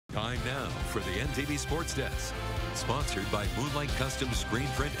Time now for the NTV Sports Desk, sponsored by Moonlight Custom Screen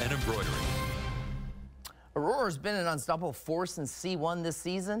Print and Embroidery. Aurora's been an unstoppable force in C1 this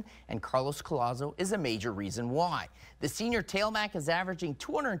season, and Carlos Collazo is a major reason why. The senior tailback is averaging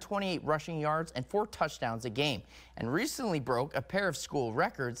 228 rushing yards and 4 touchdowns a game, and recently broke a pair of school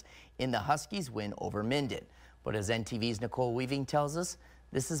records in the Huskies' win over Minden. But as NTV's Nicole Weaving tells us,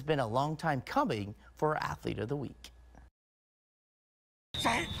 this has been a long time coming for our Athlete of the Week.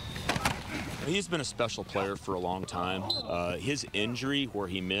 He's been a special player for a long time. His injury, where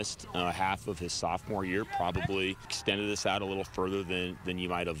he missed half of his sophomore year, probably extended this out a little further than you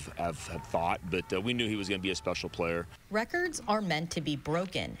might have thought, but we knew he was going to be a special player. Records are meant to be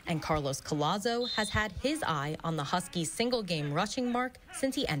broken, and Carlos Collazo has had his eye on the Huskies' single-game rushing mark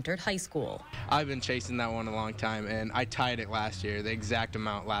since he entered high school. I've been chasing that one a long time, and I tied it last year, the exact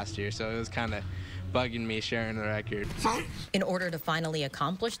amount last year, so it was kind of bugging me sharing the record. In order to finally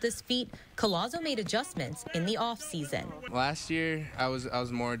accomplish this feat, Collazo made adjustments in the off-season. Last year, I was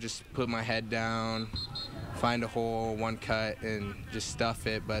more just put my head down, find a hole, one cut, and just stuff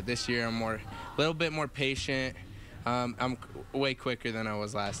it. But this year, I'm a little bit more patient. I'm way quicker than I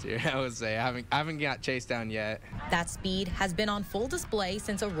was last year, I would say. I haven't got chased down yet. That speed has been on full display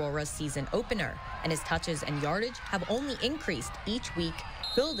since Aurora's season opener, and his touches and yardage have only increased each week,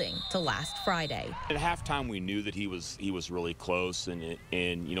 building to last Friday. At halftime, we knew that he was really close, and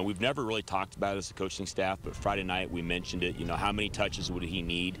you know, we've never really talked about it as a coaching staff, but Friday night we mentioned it. You know, how many touches would he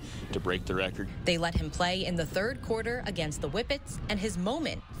need to break the record? They let him play in the third quarter against the Whippets, and his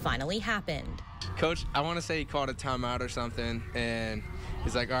moment finally happened. Coach, I want to say he called a timeout or something, and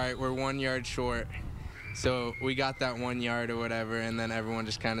he's like, all right, we're 1 yard short. So we got that 1 yard or whatever, and then everyone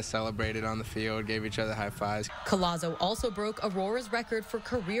just kind of celebrated on the field, gave each other high fives. Collazo also broke Aurora's record for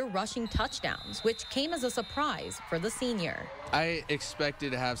career rushing touchdowns, which came as a surprise for the senior. I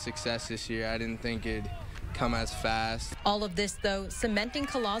expected to have success this year. I didn't think it'd come as fast. All of this, though, cementing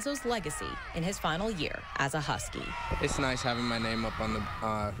Collazo's legacy in his final year as a Husky. It's nice having my name up on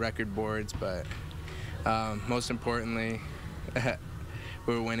the record boards, but most importantly,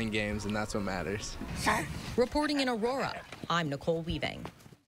 we're winning games, and that's what matters. Reporting in Aurora, I'm Nicole Weaving.